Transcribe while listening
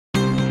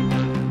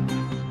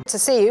to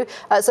see you.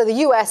 So the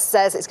US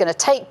says it's going to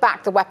take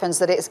back the weapons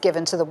that it's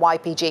given to the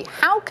YPG.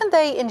 How can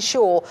they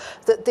ensure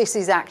that this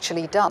is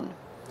actually done?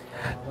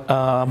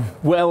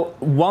 Well,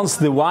 once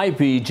the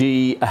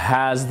YPG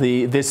has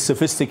this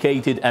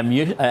sophisticated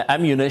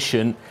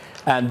ammunition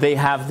and they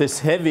have this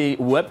heavy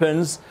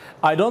weapons,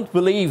 I don't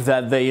believe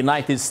that the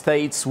United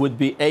States would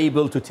be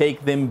able to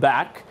take them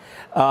back.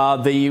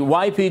 The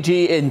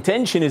YPG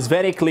intention is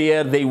very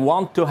clear. They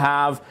want to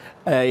have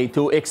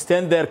to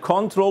extend their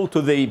control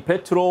to the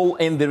petrol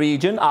in the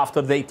region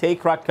after they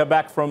take Raqqa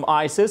back from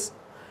ISIS.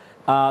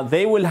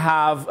 They will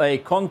have a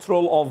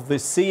control of the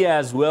sea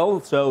as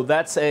well. So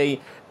that's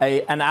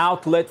an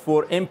outlet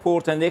for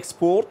import and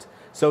export.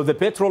 So the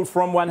petrol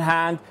from one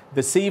hand,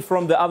 the sea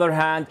from the other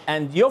hand,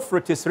 and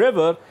Euphrates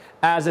River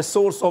as a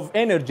source of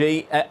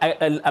energy,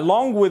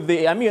 along with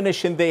the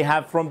ammunition they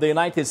have from the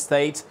United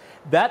States,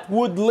 that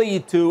would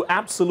lead to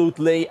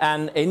absolutely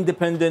an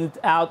independent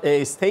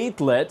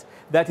statelet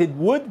that it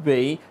would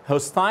be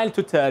hostile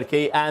to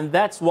Turkey, and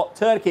that's what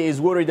Turkey is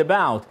worried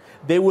about.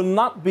 They will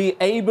not be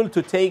able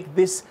to take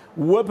this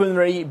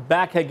weaponry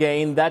back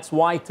again. That's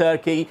why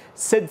Turkey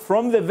said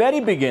from the very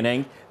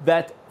beginning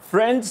that,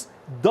 friends,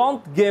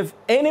 don't give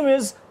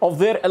enemies of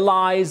their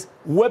allies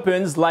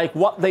weapons like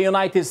what the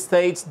United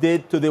States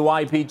did to the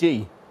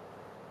YPG.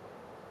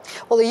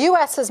 Well, the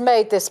US has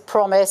made this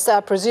promise,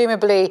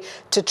 presumably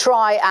to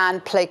try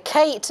and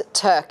placate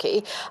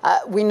Turkey.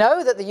 We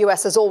know that the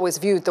US has always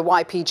viewed the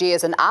YPG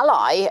as an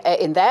ally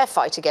in their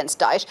fight against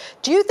Daesh.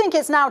 Do you think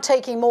it's now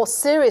taking more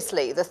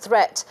seriously the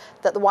threat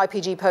that the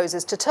YPG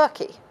poses to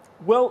Turkey?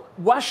 Well,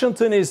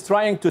 Washington is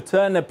trying to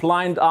turn a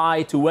blind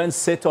eye to one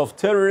set of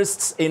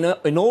terrorists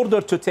in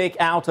order to take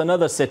out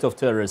another set of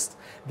terrorists.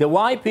 The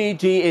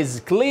YPG is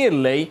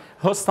clearly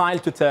hostile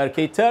to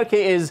Turkey.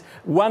 Turkey is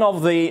one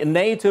of the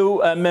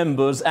NATO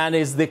members and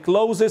is the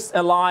closest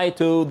ally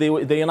to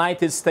the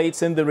United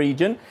States in the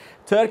region.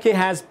 Turkey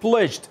has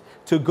pledged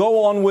to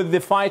go on with the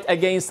fight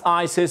against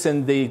ISIS,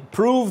 and they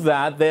prove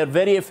that they're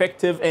very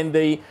effective in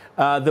the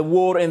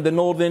war in the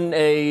northern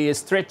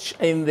stretch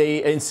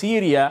in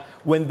Syria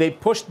when they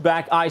pushed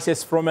back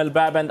ISIS from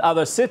Al-Bab and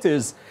other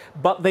cities.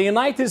 But the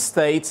United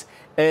States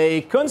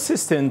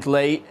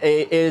consistently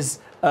is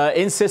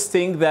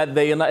insisting that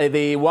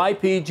the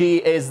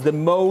YPG is the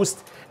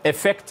most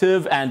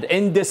effective and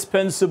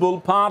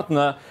indispensable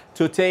partner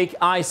to take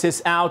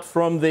ISIS out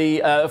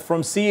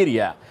from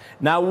Syria.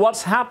 Now,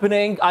 what's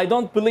happening? I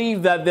don't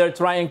believe that they're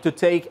trying to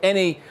take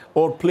any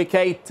or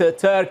placate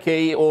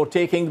Turkey or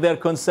taking their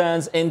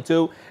concerns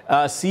into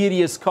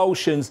serious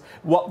cautions.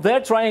 What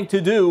they're trying to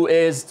do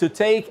is to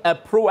take a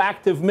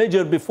proactive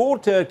measure before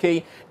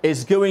Turkey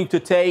is going to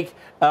take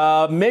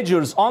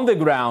measures on the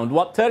ground.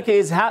 What Turkey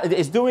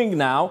is doing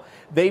now,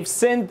 they've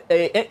sent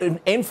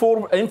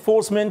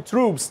enforcement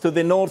troops to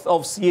the north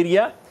of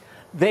Syria.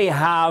 They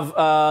have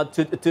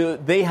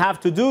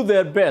to do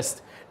their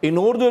best in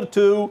order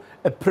to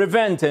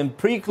prevent and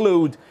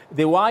preclude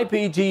the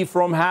YPG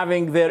from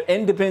having their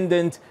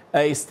independent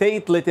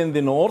statelet in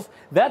the north.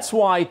 That's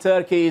why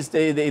Turkey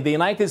the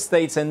United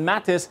States and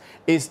Mattis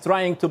is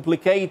trying to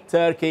placate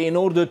Turkey in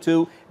order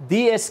to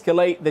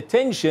de-escalate the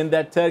tension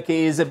that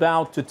Turkey is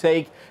about to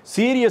take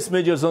serious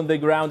measures on the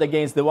ground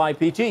against the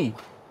YPG.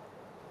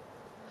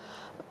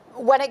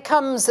 When it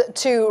comes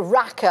to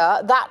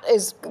Raqqa, that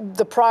is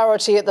the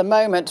priority at the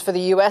moment for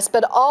the US.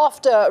 But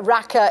after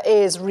Raqqa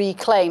is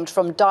reclaimed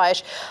from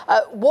Daesh,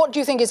 what do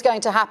you think is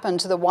going to happen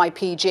to the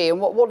YPG, and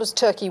what does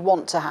Turkey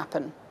want to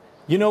happen?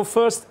 You know,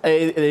 first,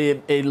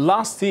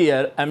 last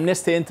year,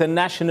 Amnesty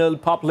International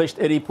published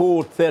a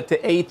report,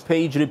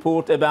 38-page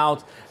report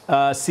about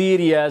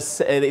Syria,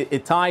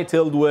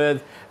 titled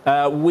with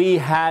 "We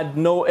had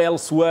no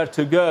elsewhere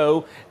to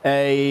go,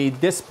 a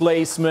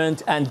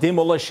displacement and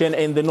demolition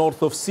in the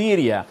north of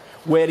Syria,"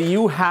 where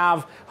you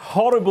have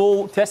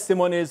horrible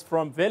testimonies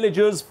from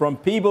villagers, from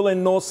people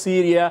in North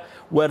Syria,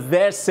 where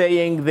they're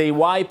saying the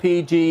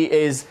YPG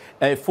is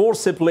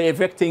forcibly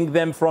evicting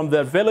them from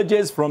their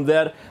villages, from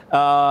their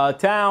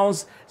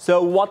towns.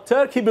 So what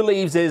Turkey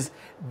believes is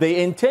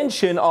the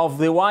intention of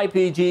the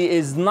YPG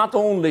is not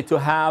only to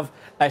have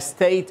a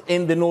state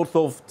in the north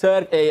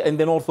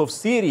of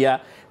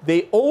Syria,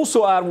 they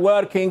also are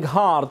working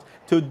hard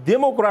to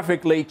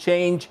demographically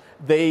change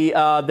the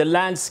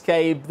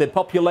landscape, the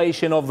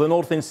population of the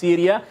northern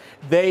Syria.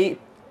 They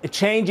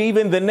change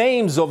even the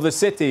names of the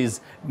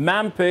cities.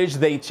 Manbij,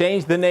 they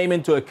changed the name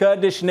into a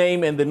Kurdish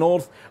name in the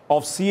north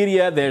of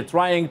Syria. They're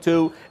trying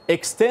to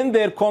extend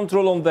their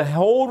control on the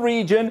whole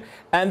region.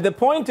 And the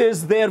point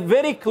is they're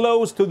very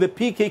close to the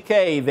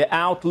PKK, the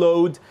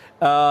outlawed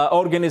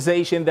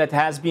organization that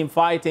has been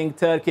fighting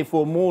Turkey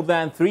for more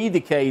than 3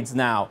 decades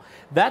now.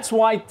 That's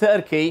why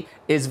Turkey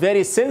is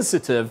very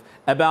sensitive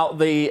about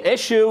the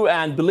issue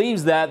and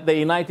believes that the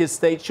United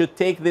States should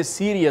take this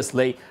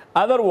seriously.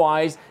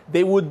 Otherwise,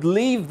 they would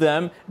leave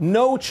them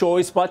no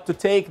choice but to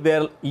take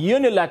their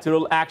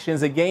unilateral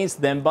actions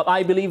against them. But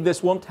I believe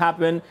this won't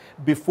happen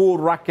before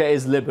Raqqa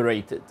is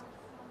liberated.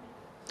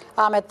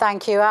 Ahmed,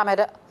 thank you.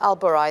 Ahmed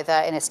Al-Burai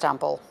there in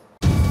Istanbul.